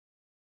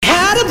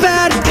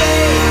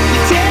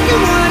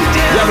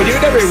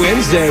every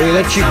Wednesday, we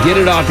let you get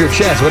it off your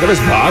chest. Whatever's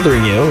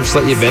bothering you, just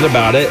let you vent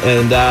about it.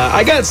 And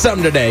I got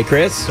something today,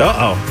 Chris.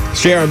 Uh-oh.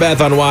 Sharon Beth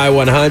on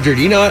Y100.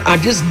 You know what? I'm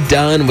just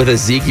done with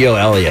Ezekiel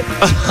Elliott.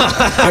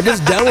 I'm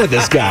just done with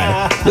this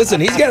guy. Listen,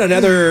 he's got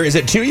another, is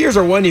it 2 years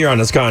or 1 year on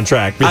his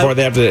contract before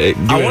they have to do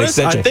an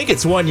extension? I think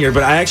it's 1 year,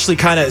 but I actually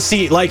kind of,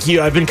 like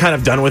you, I've been kind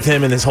of done with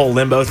him in this whole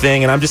limbo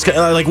thing, and I'm just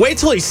like, wait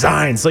till he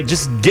signs. Like,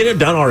 just get him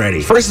done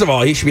already. First of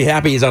all, he should be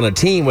happy he's on a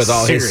team with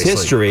all his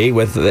history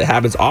with the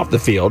habits off the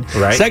field.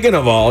 Right. Second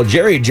of all,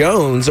 Jerry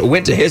Jones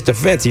went to his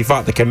defense. He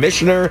fought the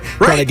commissioner,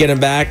 trying to get him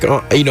back,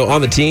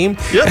 on the team.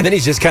 Yep. And then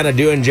he's just kind of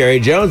doing Jerry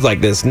Jones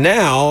like this.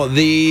 Now,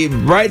 the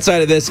bright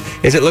side of this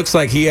is it looks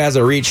like he has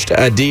reached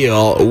a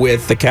deal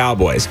with the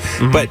Cowboys.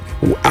 Mm-hmm. But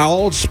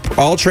all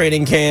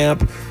training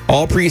camp,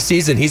 all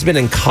preseason, he's been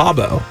in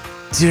Cabo,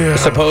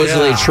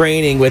 supposedly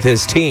training with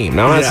his team.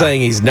 Now, I'm not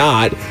saying he's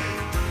not,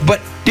 but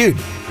dude,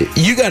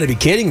 you got to be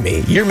kidding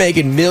me. You're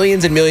making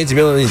millions and millions and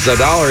millions of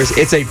dollars.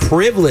 It's a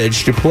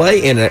privilege to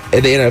play in the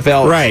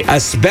NFL, right?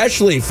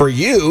 Especially for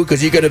you,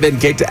 because you could have been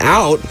kicked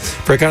out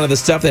for kind of the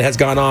stuff that has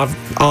gone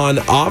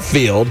off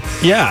field.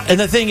 Yeah, and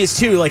the thing is,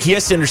 too, like, he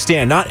has to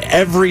understand, not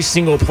every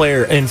single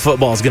player in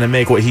football is going to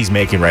make what he's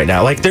making right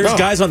now. Like, there's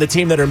guys on the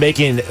team that are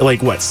making,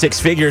 like, what, 6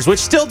 figures, which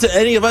still to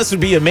any of us would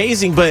be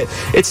amazing, but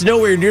it's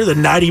nowhere near the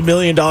 $90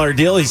 million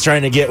deal he's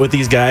trying to get with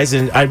these guys,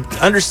 and I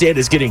understand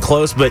it's getting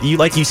close, but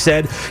like you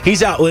said,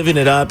 he's out living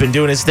it up and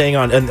doing his thing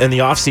in the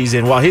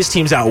offseason while his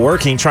team's out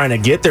working, trying to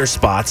get their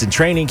spots in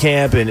training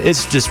camp, and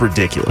it's just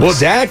ridiculous. Well,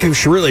 Dak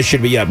really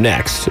should be up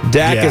next.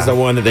 Dak is the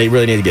one that they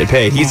really need to get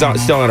paid. He's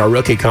still on a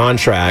rookie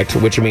contract,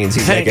 which means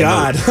he's making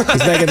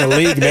the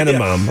league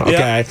minimum,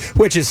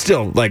 which is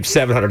still like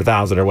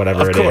 $700,000 or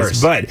whatever it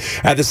is. But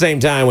at the same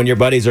time, when your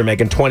buddies are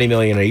making $20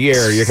 million a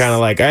year, you're kind of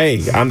like,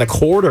 hey, I'm the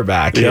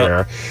quarterback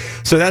here.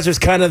 So that's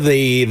just kind of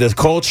the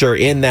culture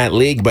in that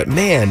league. But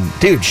man,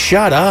 dude,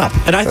 shut up.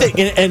 And I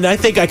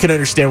think I can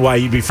understand why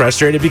you'd be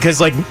frustrated,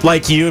 because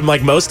like you and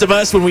like most of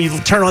us, when we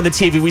turn on the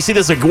TV, we see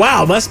this like,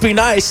 wow, must be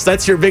nice.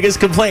 That's your biggest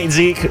complaint,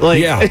 Zeke.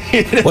 Like, yeah.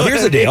 Well,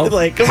 here's the deal.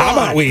 Like, how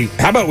about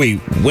we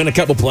win a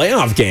couple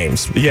playoff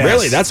games? Yes.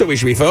 Really, that's what we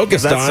should be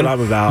focused on. That's what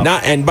I'm about.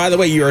 And by the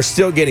way, you are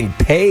still getting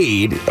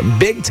paid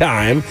big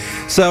time.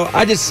 So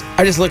I just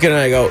look at it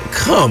and I go,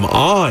 come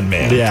on,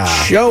 man. Yeah.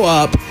 Show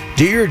up,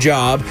 do your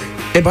job.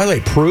 And by the way,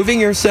 proving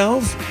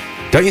yourself,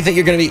 don't you think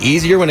you're going to be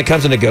easier when it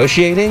comes to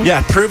negotiating?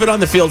 Yeah, prove it on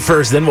the field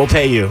first, then we'll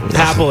pay you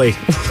happily.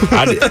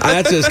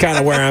 That's just kind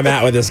of where I'm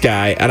at with this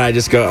guy. And I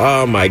just go,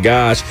 oh, my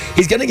gosh.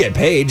 He's going to get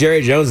paid.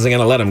 Jerry Jones isn't going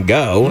to let him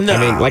go. No. I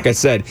mean, like I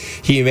said,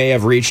 he may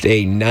have reached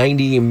a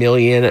 $90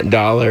 million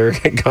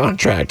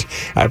contract.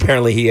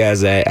 Apparently, he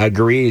has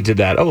agreed to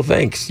that. Oh,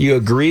 thanks. You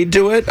agreed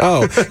to it?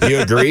 Oh,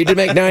 you agreed to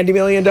make $90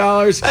 million?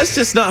 That's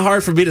just not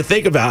hard for me to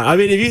think about. I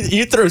mean, if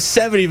you throw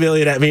 $70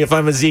 million at me if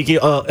I'm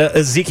Ezekiel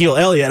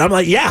Elliott, I'm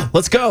like, yeah,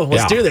 let's go.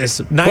 Let's do this.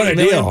 What a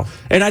deal.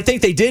 And I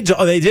think they did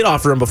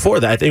offer him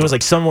before that. I think it was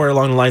like somewhere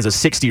along the lines of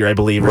 60, I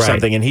believe, or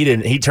something, and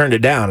he turned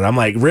it down. And I'm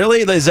like,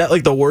 really? Is that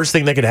like the worst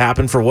thing that could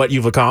happen for what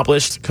you've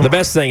accomplished? The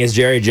best thing is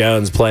Jerry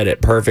Jones played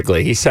it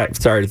perfectly. He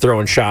started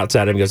throwing shots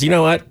at him. He goes, you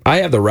know what? I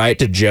have the right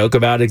to joke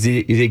about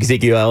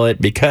Ezekiel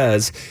Elliott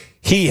because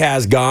he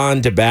has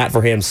gone to bat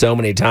for him so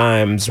many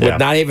times with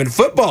not even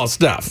football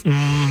stuff.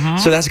 Mm-hmm.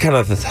 So that's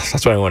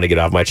that's what I want to get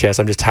off my chest.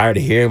 I'm just tired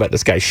of hearing about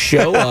this guy.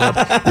 Show up.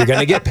 You're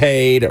going to get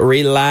paid.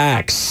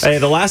 Relax. Hey,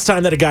 the last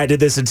time that a guy did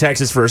this in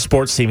Texas for a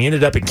sports team, he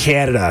ended up in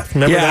Canada.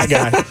 Remember that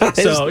guy?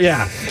 So,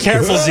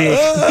 careful, Zeke.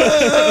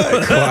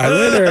 Kawhi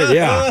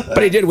Leonard,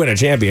 but he did win a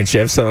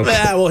championship. So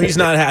well, he's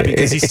not happy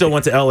because he still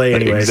went to L.A.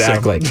 anyway.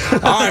 Exactly. So.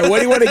 All right, what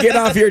do you want to get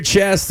off your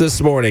chest this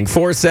morning?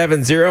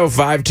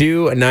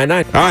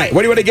 470-5299. All right,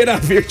 what do you want to get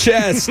off your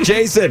chest,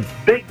 Jason?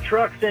 Big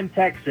trucks in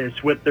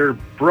Texas with their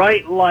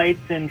bright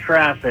lights in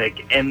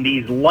traffic and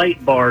these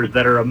light bars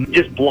that are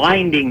just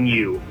blinding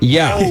you.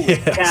 Yeah. Holy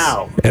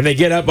cow. And they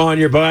get up on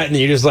your butt and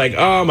you're just like,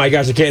 oh my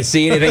gosh, I can't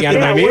see anything out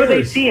of my mirrors. What are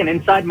they seeing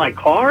inside my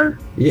car?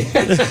 Yeah.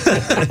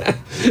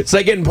 It's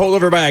like getting pulled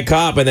over by a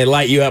cop and they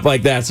light you up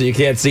like that so you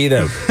can't see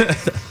them.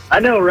 I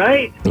know,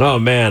 right? Oh,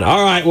 man.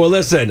 All right. Well,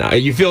 listen,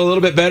 you feel a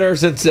little bit better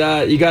since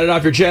you got it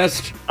off your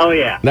chest? Oh,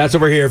 yeah. That's what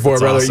we're here for,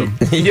 brother. Awesome.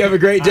 You have a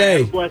great day.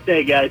 Have a blessed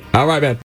day, guys. All right, man.